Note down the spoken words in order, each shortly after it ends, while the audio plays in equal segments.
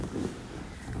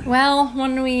Well,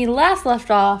 when we last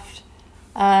left off,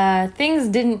 things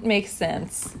didn't make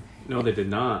sense. No, they did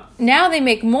not. Now they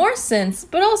make more sense,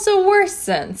 but also worse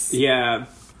sense. Yeah,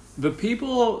 the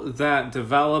people that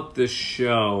developed this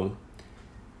show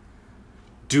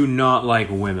do not like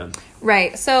women.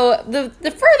 Right, so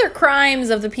the further crimes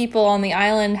of the people on the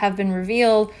island have been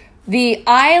revealed. The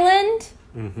island,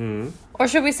 or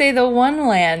should we say the one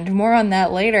land, more on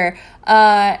that later,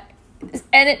 and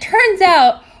it turns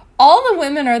out all the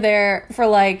women are there for,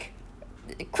 like,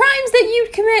 crimes that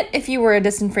you'd commit if you were a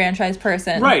disenfranchised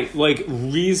person. Right, like,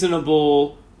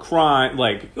 reasonable crime,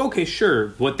 like, okay, sure,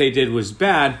 what they did was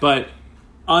bad, but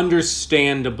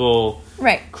understandable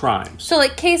crimes. So,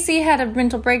 like, Casey had a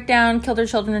mental breakdown, killed her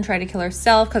children, and tried to kill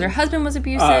herself because her husband was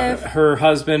abusive. Her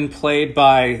husband, played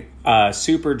by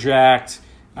super jacked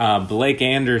Blake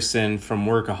Anderson from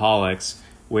Workaholics,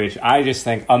 which I just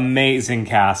think amazing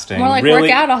casting. More like really,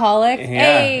 workoutaholic. Yeah,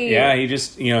 hey. Yeah, he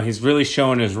just, he's really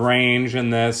showing his range in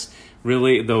this.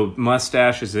 Really, the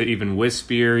mustache is even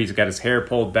wispier. He's got his hair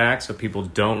pulled back so people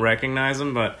don't recognize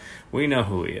him, but we know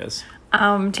who he is.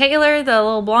 Taylor, the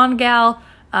little blonde gal,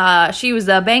 she was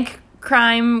a bank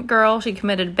crime girl. She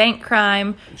committed bank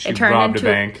crime. She robbed a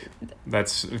bank.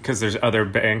 That's because there's other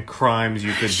bank crimes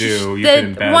you could do. You the could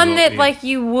embezzle. One that, like,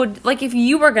 you would, like, if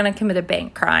you were going to commit a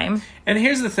bank crime. And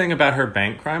here's the thing about her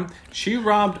bank crime. She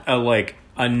robbed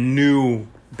a new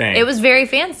bank. It was very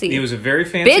fancy. It was a very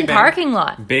fancy big bank. parking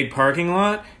lot. Big parking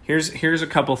lot. Here's a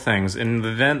couple things. In the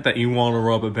event that you want to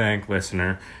rob a bank,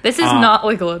 listener. This is not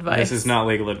legal advice. This is not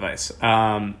legal advice.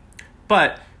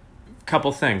 But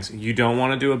couple things. You don't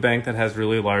want to do a bank that has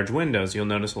really large windows. You'll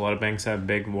notice a lot of banks have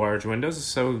big, large windows,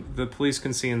 so the police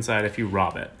can see inside if you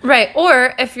rob it. Right.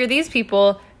 Or if you're these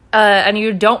people and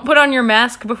you don't put on your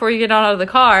mask before you get out of the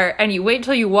car and you wait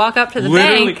till you walk up to the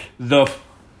bank. Literally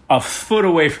a foot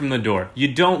away from the door.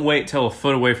 You don't wait till a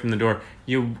foot away from the door.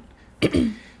 You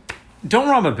don't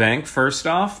rob a bank, first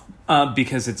off,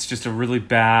 because it's just a really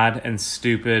bad and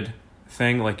stupid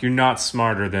thing. Like, you're not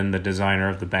smarter than the designer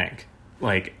of the bank.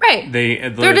 Like, right.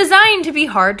 They're designed to be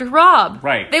hard to rob.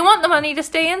 Right. They want the money to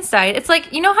stay inside. It's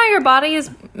like, you know how your body is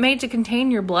made to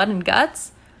contain your blood and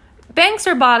guts? Banks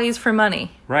are bodies for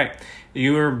money. Right.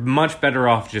 You're much better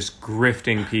off just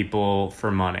grifting people for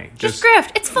money. Just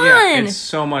grift. It's fun. Yeah, it's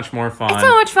so much more fun. It's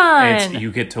so much fun.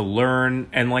 You get to learn.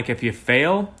 And, like, if you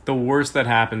fail, the worst that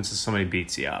happens is somebody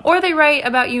beats you up. Or they write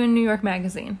about you in New York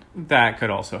Magazine. That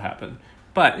could also happen.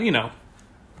 But,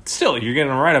 still, you're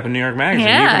getting a write-up in New York Magazine.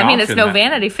 Yeah, I mean, it's no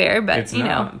Vanity Fair, but, it's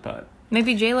not, but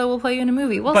maybe J-Lo will play you in a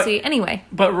movie. We'll see. Anyway.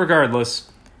 But regardless,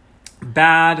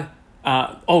 bad.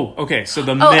 Okay, so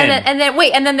the men.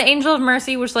 And then the Angel of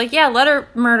Mercy was like, yeah, let her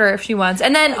murder if she wants.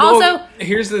 And then also.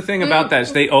 Here's the thing about that.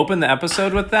 Is they open the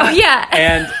episode with that. Oh,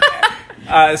 yeah.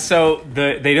 And so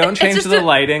they don't change the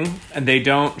lighting, and they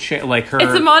don't like her.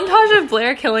 It's a montage of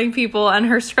Blair killing people, and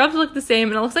her scrubs look the same,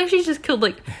 and it looks like she's just killed,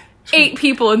 like, 8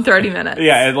 people in 30 minutes.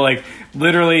 Yeah, and, like,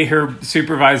 literally her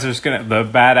supervisor's the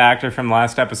bad actor from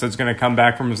last episode's gonna come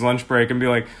back from his lunch break and be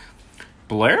like,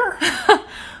 Blair?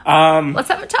 Let's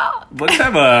have a talk. Let's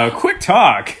have a quick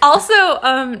talk. Also,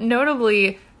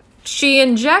 notably, she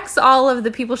injects all of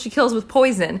the people she kills with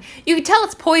poison. You can tell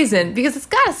it's poison because it's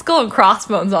got a skull and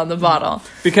crossbones on the bottle.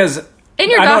 Because in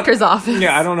your doctor's office.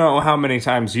 Yeah, I don't know how many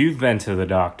times you've been to the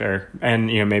doctor and,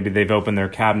 maybe they've opened their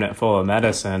cabinet full of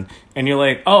medicine and you're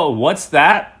like, oh, what's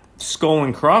that skull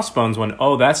and crossbones one?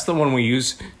 Oh, that's the one we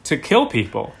use to kill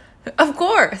people. Of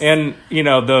course. And,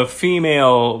 the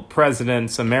female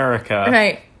president's America.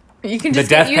 Right. You can just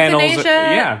get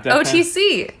euthanasia,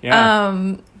 OTC. Yeah.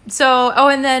 And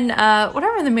then,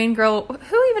 whatever the main girl,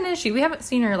 who even is she? We haven't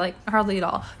seen her, like, hardly at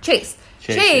all. Chase.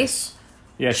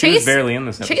 Yeah, she was barely in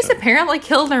this episode. Chase apparently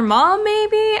killed her mom,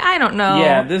 maybe? I don't know.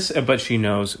 Yeah, but she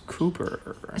knows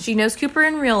Cooper. She knows Cooper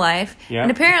in real life. Yeah.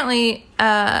 And apparently,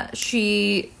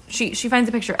 she finds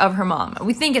a picture of her mom.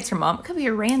 We think it's her mom. It could be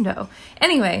a rando.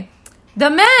 Anyway, the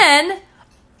men...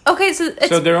 Okay, so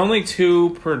there are only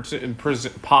 2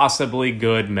 possibly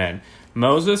good men.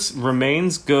 Moses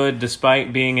remains good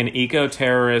despite being an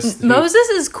eco-terrorist. Moses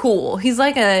is cool. He's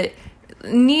like a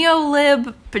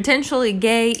neo-lib, potentially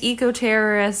gay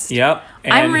eco-terrorist. Yep.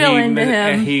 And I'm real into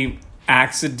him. He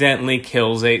accidentally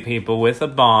kills 8 people with a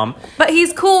bomb. But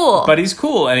he's cool.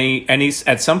 And he's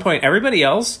at some point, everybody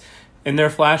else in their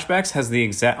flashbacks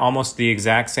has almost the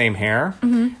exact same hair.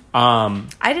 Mm-hmm.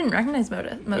 I didn't recognize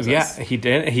Moses. Yeah, he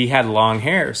did. He had long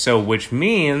hair. So, which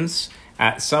means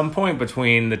at some point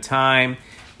between the time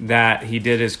that he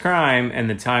did his crime and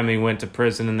the time he went to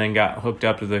prison and then got hooked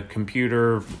up to the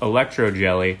computer electro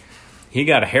jelly, he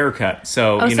got a haircut.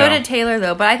 So so did Taylor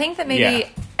though. But I think that maybe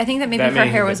Yeah. her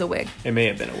hair was a wig. It may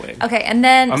have been a wig. Okay, and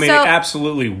then I mean, it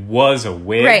absolutely was a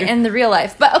wig. Right, in the real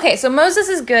life. But okay, so Moses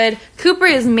is good. Cooper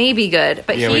is maybe good,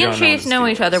 but Yeah, he we and don't know Chase his know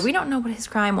each deal other. is. We don't know what his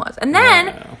crime was. And then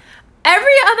No.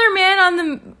 every other man on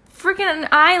the freaking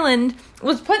island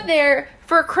was put there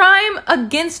for a crime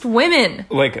against women.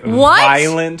 Like What?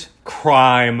 violent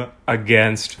crime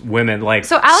against women, like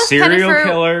So Alex serial Pettyfer-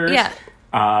 killers, yeah.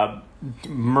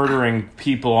 murdering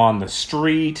people on the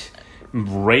street,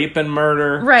 rape and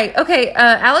murder. Right. Okay.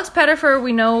 Alex Pettyfer,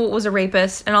 we know, was a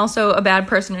rapist and also a bad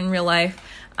person in real life.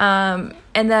 And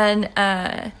then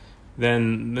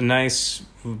Then the nice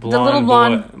blonde,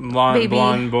 little baby.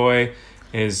 blonde boy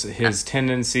is his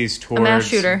tendencies towards mass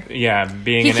shooter. Yeah,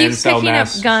 being he an keeps incel picking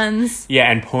mass. up guns. Yeah,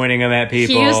 and pointing them at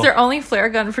people. He used their only flare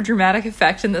gun for dramatic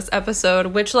effect in this episode,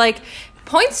 which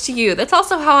points to you. That's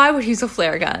also how I would use a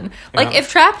flare gun. Yeah. If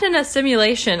trapped in a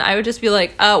simulation, I would just be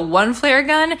like, one flare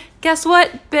gun. Guess what,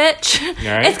 bitch?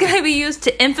 Right. It's gonna be used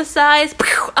to emphasize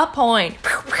a point.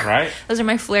 Right. Those are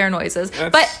my flare noises.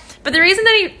 That's- But the reason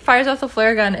that he fires off the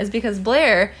flare gun is because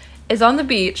Blair is on the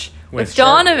beach with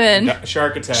Shark- Donovan,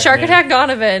 Shark Attack. Shark man. Attack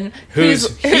Donovan,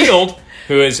 Who's healed,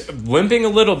 who is limping a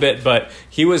little bit, but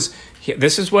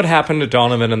this is what happened to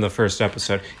Donovan in the first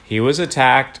episode. He was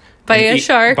attacked By a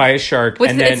shark. By a shark. with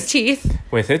and then, its teeth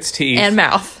With its teeth. and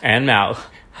mouth. And mouth.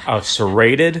 A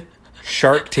serrated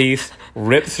shark teeth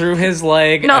ripped through his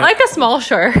leg. Not like a small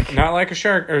shark. Not like a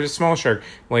shark, or a small shark.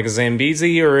 Like a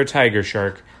Zambezi or a tiger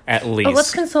shark, at least. But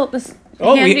let's consult this.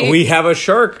 Oh, handy we have a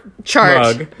shark chart.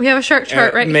 mug. We have a shark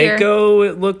chart right here. Mako,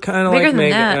 it looked kind of Bigger like than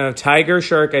Mako. that. Tiger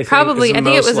shark, I think. Probably. Is I think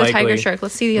it most was likely. a tiger shark.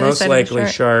 Let's see the other Most side of the likely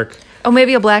chart. shark. Oh,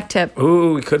 maybe a black tip.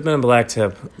 Ooh, it could have been a black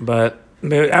tip, but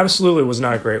it absolutely was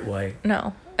not a great white.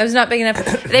 No. It was not big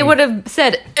enough. They would have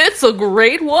said, it's a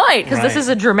great white, because this Right. is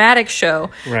a dramatic show.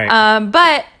 Right.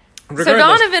 But, so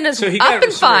Regardless, Donovan is so he up got and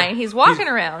restored. fine. He's walking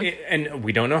around. And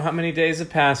we don't know how many days have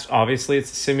passed. Obviously,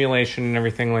 it's a simulation and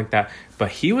everything like that. But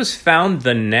he was found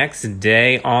the next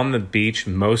day on the beach,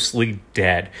 mostly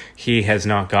dead. He has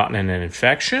not gotten an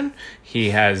infection. He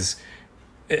has...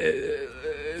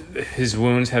 his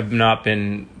wounds have not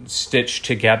been stitched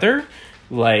together.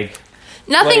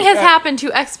 Nothing has happened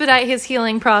to expedite his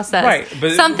healing process. Right,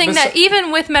 but- Something but that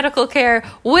even with medical care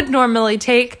would normally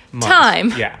take months.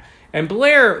 time. Yeah. And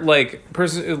Blair,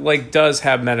 does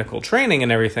have medical training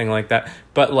and everything like that.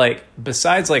 But,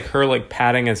 besides, her,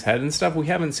 patting his head and stuff, we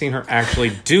haven't seen her actually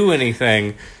do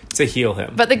anything to heal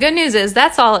him. But the good news is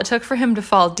that's all it took for him to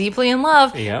fall deeply in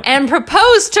love Yep. and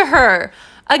propose to her.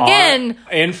 Again,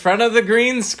 in front of the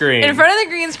green screen. in front of the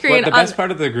green screen. But the best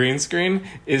part of the green screen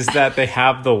is that they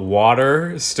have the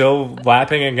water still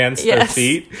lapping against their Yes.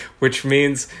 feet, which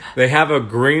means they have a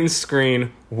green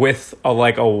screen with a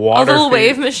a water little feed.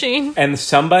 wave machine. And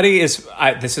somebody is,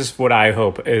 this is what I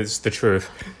hope is the truth.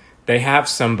 They have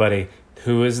somebody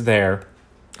who is there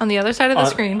On the other side of the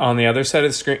screen. on the other side of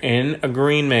the screen in a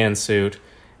green man suit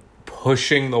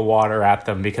pushing the water at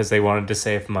them because they wanted to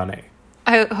save money.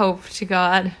 I hope to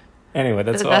God Anyway,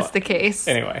 that's that all. that's the case.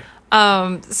 Anyway.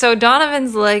 So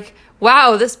Donovan's like,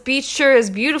 wow, this beach sure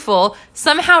is beautiful.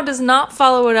 Somehow does not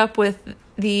follow it up with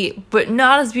the but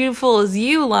not as beautiful as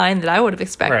you line that I would have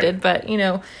expected. Right. But,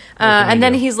 and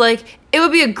then do? he's like, it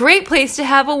would be a great place to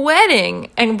have a wedding.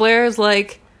 And Blair's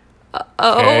like,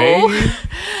 oh. Okay.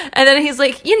 And then he's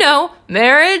like,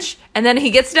 marriage. And then he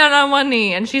gets down on one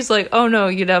knee and she's like, oh no,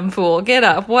 you dumb fool, get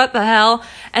up. What the hell?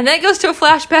 And then it goes to a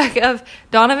flashback of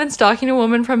Donovan stalking a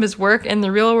woman from his work in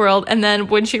the real world. And then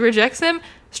when she rejects him,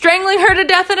 strangling her to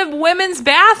death in a women's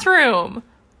bathroom.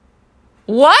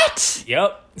 What?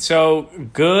 Yep. So,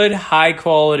 good,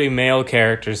 high-quality male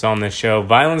characters on this show.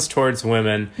 Violence towards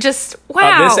women. Just,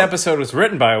 wow. This episode was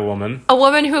written by a woman. A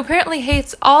woman who apparently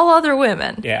hates all other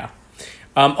women. Yeah.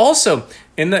 Also,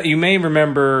 you may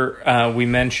remember we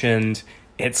mentioned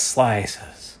it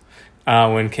slices.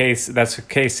 That's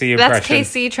Casey impression. That's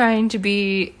Casey trying to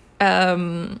be,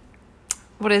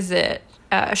 what is it?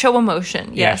 Show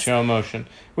emotion. Yeah, Yes. show emotion.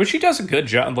 Which she does a good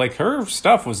job. Her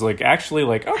stuff was actually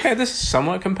okay, this is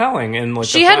somewhat compelling. And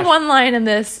She had one line in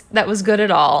this that was good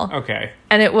at all. Okay.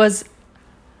 And it was,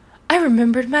 I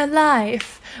remembered my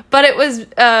life. But it was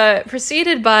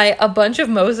preceded by a bunch of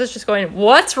Moses just going,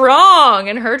 what's wrong?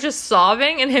 And her just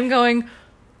sobbing and him going,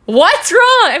 what's wrong?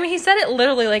 I mean, he said it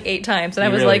literally 8 times. And I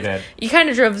was really like, did. you kind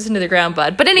of drove this into the ground,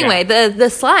 bud. But anyway, the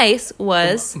slice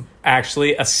was...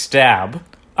 Actually, a stab.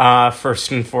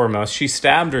 First and foremost, she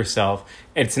stabbed herself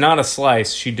It's not a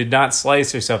slice. She did not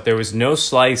slice herself. There was no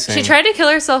slicing. She tried to kill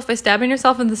herself by stabbing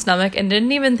herself in the stomach and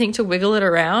didn't even think to wiggle it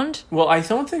around. Well, I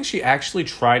don't think she actually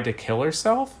tried to kill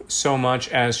herself so much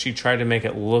as she tried to make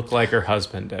it look like her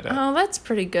husband did it. Oh, that's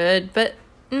pretty good. But,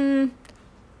 I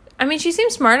mean, she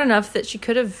seems smart enough that she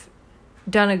could have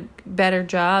done a better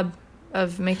job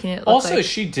of making it look also, like...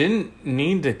 she didn't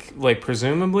need to, like,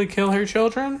 presumably kill her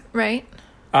children. Right.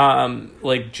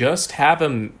 Like, just have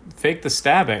them fake the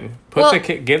stabbing.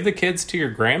 Give the kids to your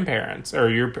grandparents or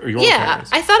your parents.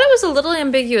 I thought it was a little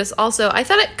ambiguous also. I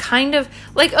thought it kind of...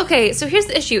 Like, okay, so here's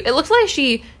the issue. It looked like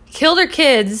she killed her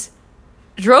kids,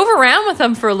 drove around with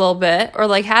them for a little bit, or,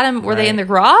 like, had them... Were they in the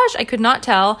garage? I could not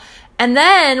tell. And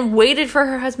then waited for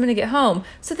her husband to get home.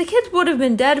 So the kids would have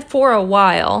been dead for a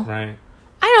while. Right.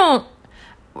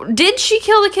 Did she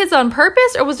kill the kids on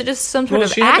purpose, or was it just some sort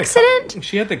of accident?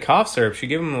 She had the cough syrup. She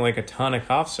gave them, like, a ton of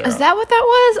cough syrup. Is that what that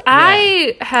was? Yeah.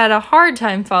 I had a hard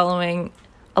time following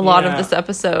a lot of this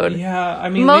episode. Yeah, I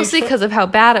mean... Mostly because of how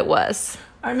bad it was.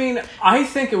 I mean, I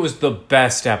think it was the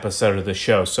best episode of the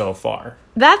show so far.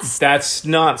 That's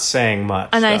not saying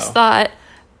much, a nice thought.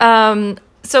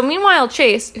 So meanwhile,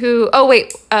 Chase, who... Oh,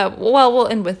 wait. Well, we'll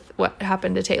end with what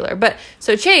happened to Taylor. But,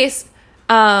 so Chase...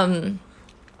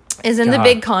 is in the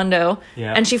big condo,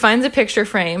 and she finds a picture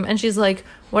frame, and she's like,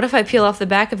 what if I peel off the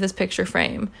back of this picture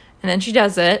frame? And then she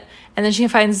does it, and then she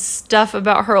finds stuff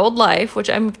about her old life, which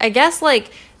I guess, like,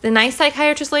 the nice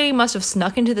psychiatrist lady must have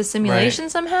snuck into the simulation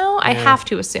somehow. I have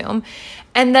to assume.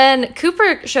 And then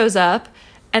Cooper shows up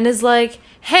and is like,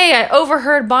 hey, I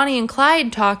overheard Bonnie and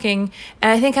Clyde talking,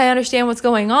 and I think I understand what's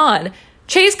going on.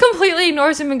 Chase completely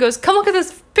ignores him and goes, come look at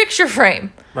this picture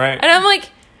frame. Right. And I'm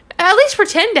like... At least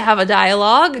pretend to have a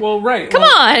dialogue. Well, right. Come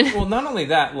on. Well, not only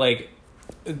that, like,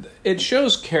 it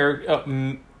shows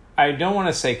character... I don't want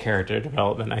to say character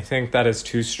development. I think that is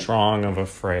too strong of a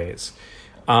phrase.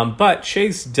 But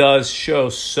Chase does show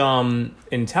some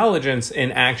intelligence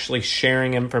in actually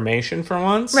sharing information for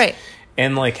once. Right.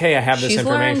 And like, hey, I have this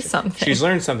information. Learned something. She's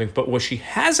learned something. But what she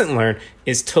hasn't learned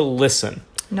is to listen.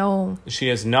 No. She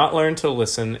has not learned to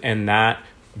listen, and that...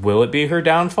 Will it be her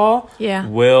downfall? Yeah.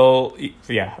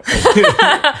 Yeah.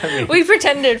 I mean, we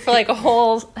pretended for like a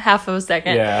whole half of a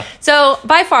second. Yeah. So,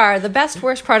 by far, the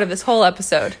worst part of this whole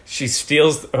episode. She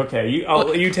steals... Okay,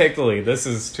 you take the lead. This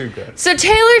is too good. So,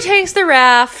 Taylor takes the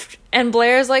raft, and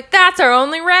Blair's like, that's our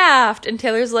only raft. And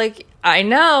Taylor's like, I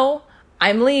know.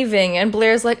 I'm leaving. And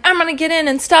Blair's like, I'm going to get in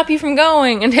and stop you from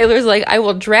going. And Taylor's like, I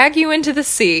will drag you into the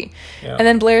sea. Yeah. And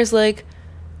then Blair's like...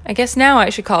 I guess now I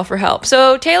should call for help.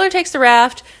 So Taylor takes the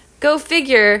raft. Go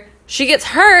figure. She gets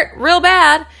hurt real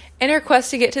bad in her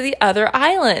quest to get to the other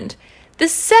island. The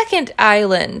second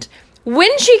island.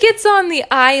 When she gets on the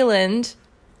island...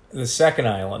 The second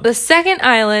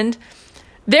island.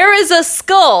 There is a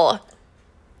skull.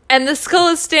 And the skull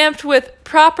is stamped with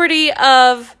property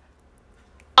of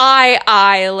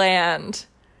I-Land.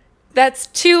 That's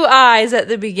 2 I's at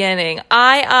the beginning.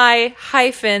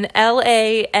 I-hyphen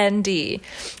L-A-N-D.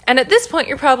 And at this point,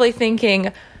 you're probably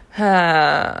thinking,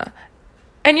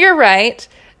 And you're right.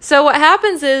 So what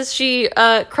happens is she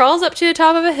crawls up to the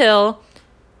top of a hill.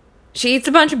 She eats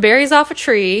a bunch of berries off a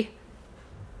tree.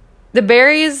 The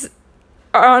berries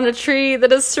are on a tree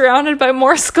that is surrounded by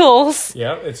more skulls.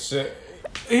 Yeah, it's...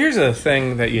 here's a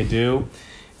thing that you do.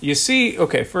 You see...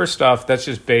 Okay, first off, that's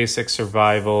just basic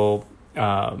survival...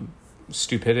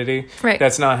 stupidity. Right.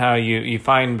 That's not how you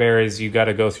find berries. You got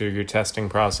to go through your testing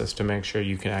process to make sure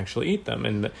you can actually eat them,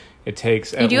 and it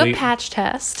takes you do a patch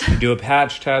test. You do a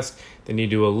patch test, then you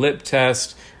do a lip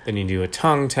test, then you do a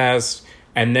tongue test,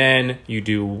 and then you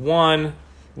do 1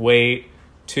 wait,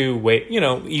 2 wait.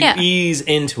 Ease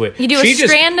into it. You do a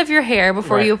strand of your hair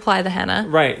before you apply the henna.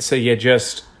 Right. So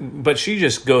but she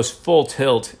just goes full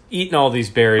tilt, eating all these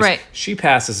berries. Right. She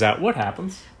passes out. What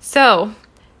happens? So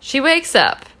she wakes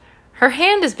up. Her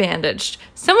hand is bandaged.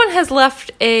 Someone has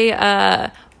left a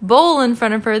bowl in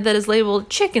front of her that is labeled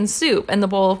chicken soup. And the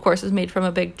bowl, of course, is made from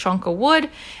a big chunk of wood.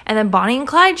 And then Bonnie and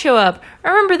Clyde show up.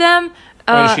 Remember them?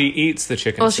 She eats the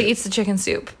chicken soup. Well, she eats the chicken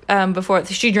soup before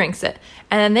she drinks it.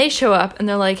 And then they show up and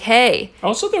they're like, hey.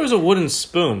 Also, there was a wooden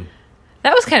spoon.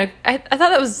 That was kind of... I thought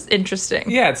that was interesting.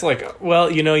 Yeah, it's like,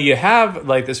 well, you have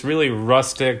like this really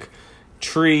rustic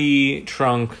tree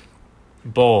trunk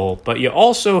bowl, but you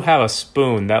also have a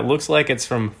spoon that looks like it's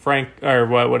from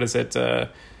what is it?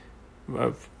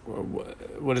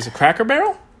 What is it? Cracker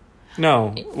Barrel?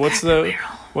 No. What's the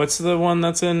one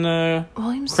that's in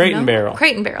Williams? Crate and Barrel?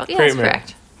 Crate and Barrel. Yeah, that's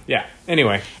correct. Yeah.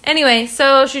 Anyway,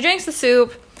 so she drinks the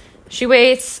soup. She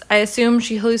waits. I assume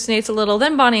she hallucinates a little.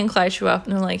 Then Bonnie and Clyde show up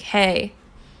and they're like, "Hey,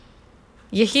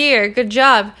 you here? Good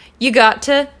job. You got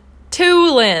to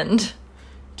Twoland.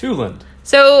 Twoland.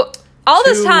 So all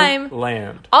this time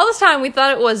we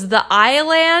thought it was the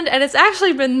island, and it's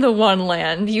actually been the one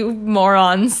land. You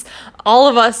morons! All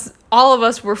of us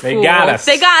were fooled. They got us.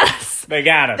 They got us. They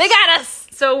got us. They got us.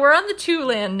 So we're on the two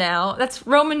land now. That's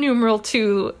Roman numeral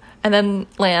 2, and then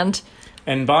land.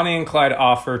 And Bonnie and Clyde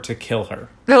offer to kill her.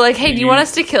 They're like, "Hey, do you want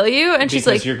us to kill you?" And she's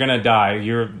like, "Because you're gonna die.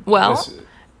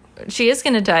 She is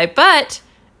gonna die, but."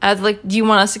 Like, do you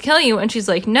want us to kill you? And she's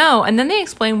like, no. And then they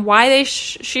explain why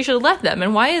she should let them.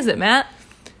 And why is it, Matt?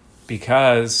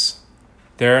 Because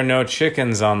there are no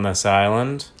chickens on this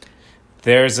island.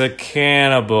 There's a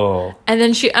cannibal. And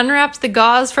then she unwraps the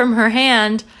gauze from her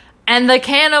hand, and the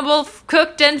cannibal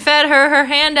cooked and fed her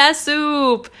hand as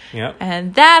soup. Yep.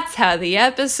 And that's how the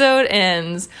episode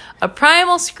ends. A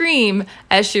primal scream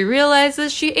as she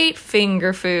realizes she ate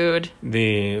finger food.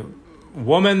 The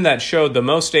woman that showed the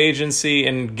most agency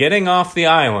in getting off the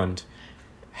island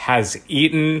has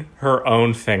eaten her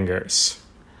own fingers.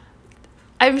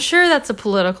 I'm sure that's a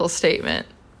political statement.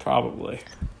 Probably.